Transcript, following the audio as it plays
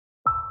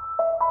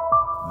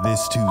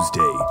This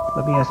Tuesday.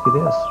 Let me ask you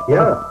this.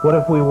 Yeah. What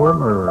if we were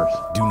murderers?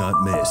 Do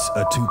not miss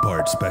a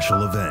two-part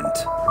special event.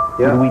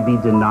 Yeah. Would we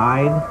be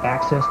denied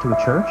access to a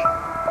church?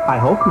 I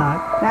hope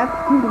not. That's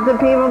the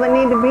people that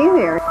need to be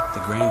there.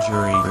 The grand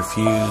jury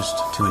refused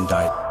to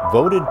indict.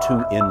 Voted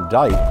to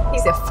indict.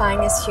 He's the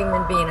finest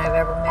human being I've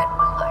ever met in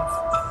my life.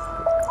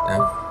 I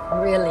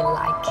really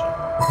like him.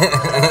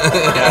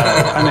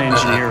 Yeah, I'm an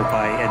engineer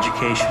by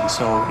education,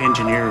 so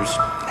engineers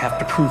have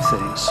to prove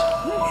things.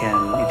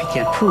 And if you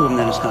can't prove them,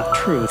 then it's not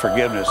true.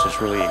 Forgiveness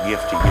is really a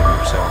gift you give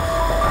yourself.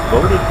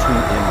 Voted to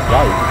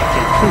indict. If you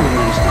can't prove them,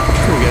 then it's not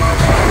true. Forgiveness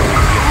is really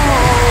a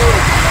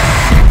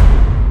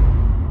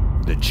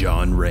gift. The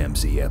John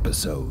Ramsey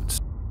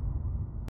episodes.